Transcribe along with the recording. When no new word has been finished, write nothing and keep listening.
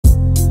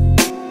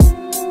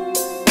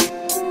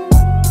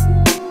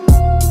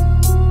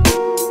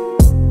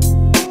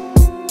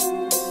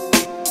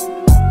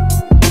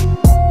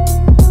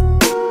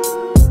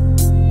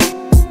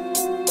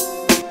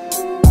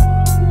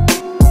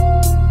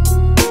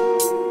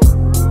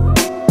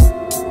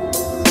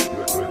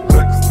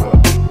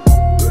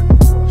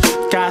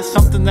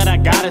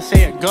gotta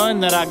say, a gun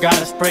that I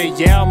gotta spray.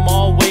 Yeah, I'm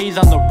always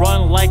on the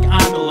run like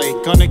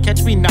Andale. Gonna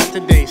catch me not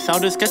today,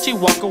 sounded sketchy,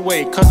 walk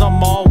away, cause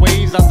I'm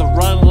always on the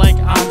run like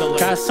Andale.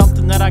 Got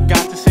something that I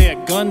got to say,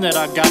 a gun that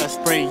I gotta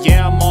spray.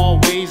 Yeah, I'm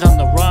always on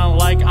the run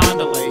like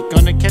Andale.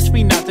 Gonna catch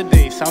me not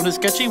today, sounded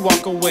sketchy,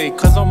 walk away,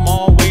 cause I'm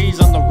always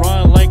on the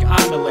run like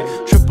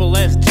Andale. Triple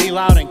S,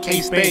 JLoud, and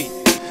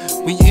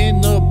KSpade. We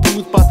in the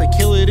booth, bout to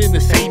kill it in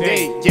the same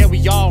day. Yeah,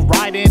 we all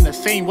ride in the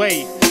same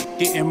way.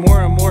 Getting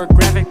more and more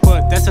graphic,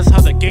 but that's just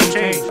how the game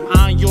changed.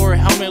 On your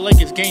helmet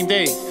like it's game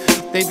day.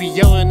 They be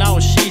yelling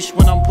out sheesh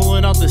when I'm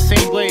pulling out the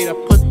same blade. I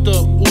put the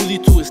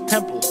Uzi to his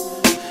temple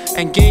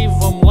and gave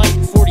him like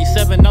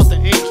 47 out the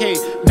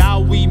AK.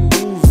 Now we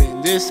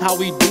moving, this how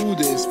we do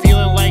this.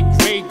 Feeling like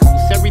Grey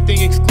Goose,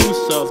 everything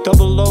exclusive.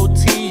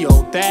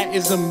 OOTO, that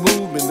is a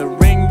movement. The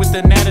ring with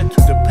an attitude,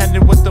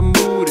 depending what the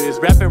mood is.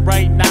 Rapping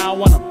right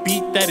now on a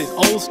beat that is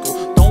old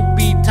school. Don't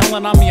be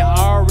telling on me, I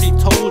already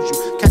told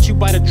you. Catch you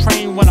by the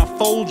train when I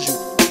fold you.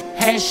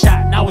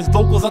 Headshot, now his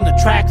vocals on the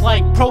track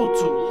like Pro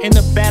Tools. In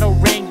the battle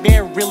ring,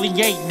 there really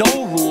ain't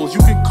no rules.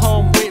 You can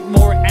come with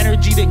more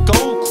energy than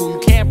Goku. You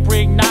can't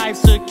bring knives,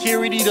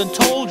 security done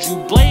told you.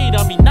 Blade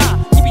on me, nah,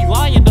 he be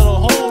lying to the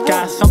whole room.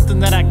 Got something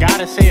that I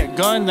gotta say, a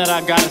gun that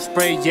I gotta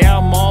spray. Yeah,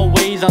 I'm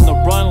always on the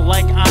run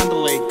like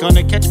Andale.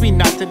 Gonna catch me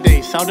not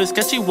today, sounded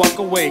sketchy, walk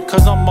away,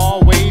 cause I'm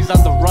always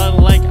on the run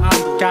like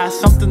Andale. Got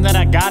something that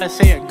I gotta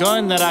say, a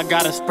gun that I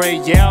gotta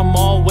spray. Yeah, I'm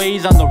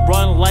always on the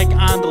run like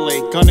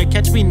Andale. Gonna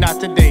catch me not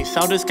today,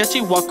 sounded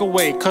sketchy, walk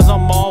away, cause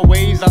I'm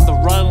always on the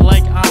run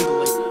like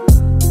Andale.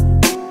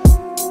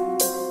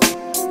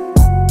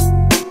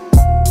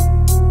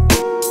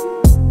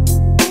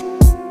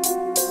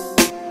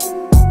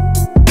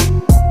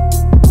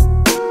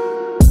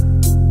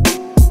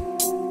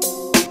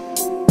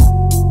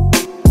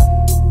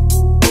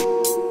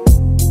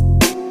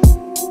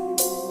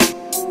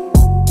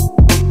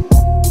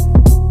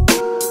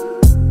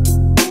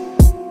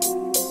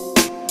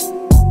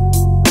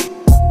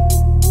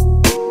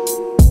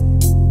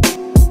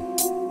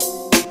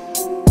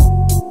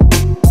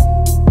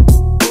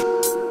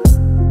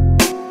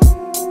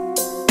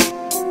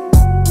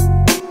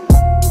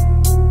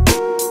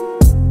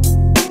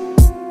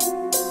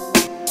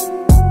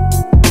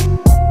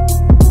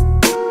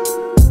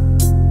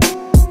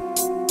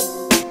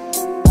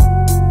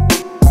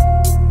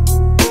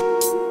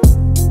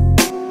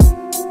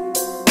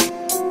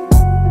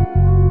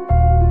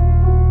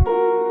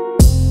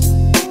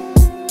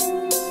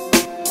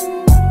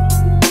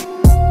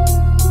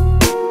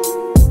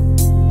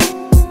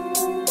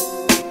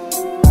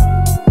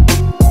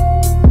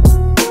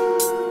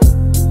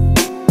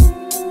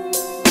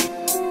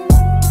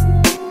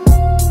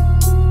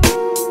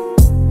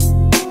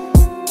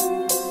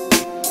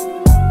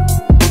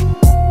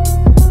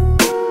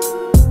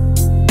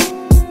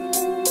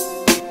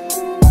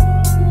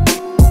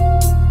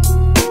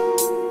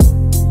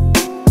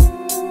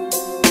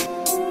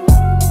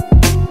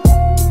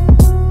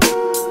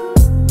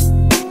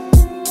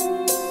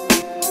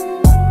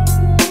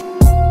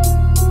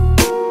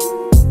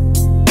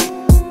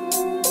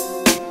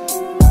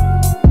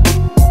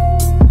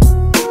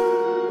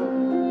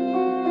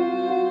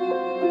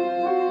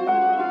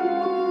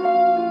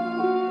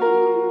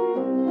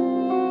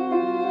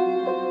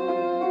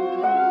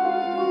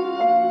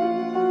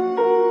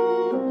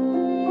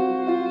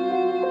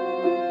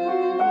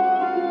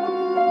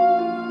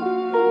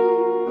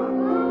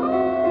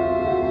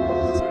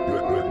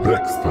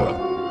 DEXTAH.